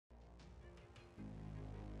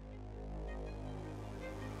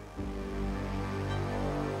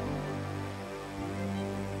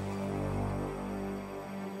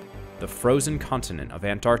the frozen continent of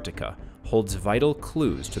Antarctica holds vital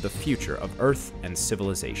clues to the future of Earth and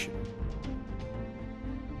civilization.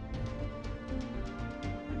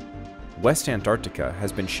 West Antarctica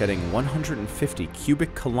has been shedding 150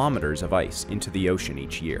 cubic kilometers of ice into the ocean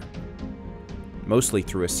each year, mostly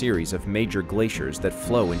through a series of major glaciers that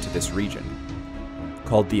flow into this region,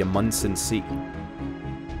 called the Amundsen Sea.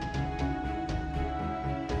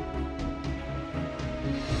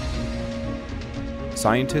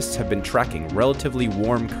 Scientists have been tracking relatively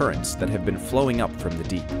warm currents that have been flowing up from the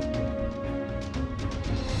deep.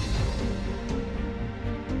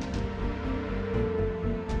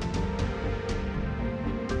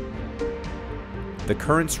 The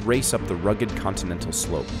currents race up the rugged continental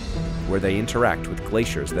slope, where they interact with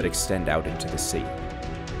glaciers that extend out into the sea.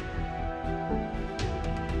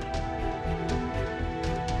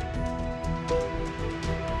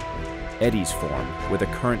 Eddies form where the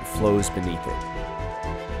current flows beneath it.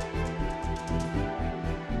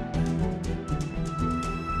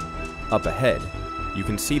 Up ahead, you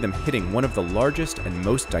can see them hitting one of the largest and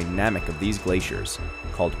most dynamic of these glaciers,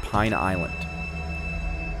 called Pine Island.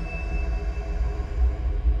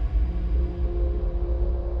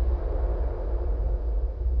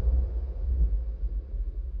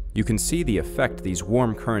 You can see the effect these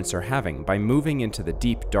warm currents are having by moving into the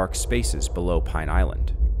deep, dark spaces below Pine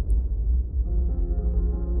Island.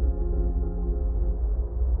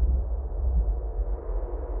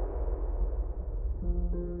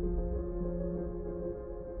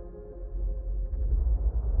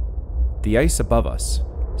 The ice above us,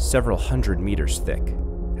 several hundred meters thick,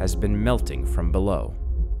 has been melting from below.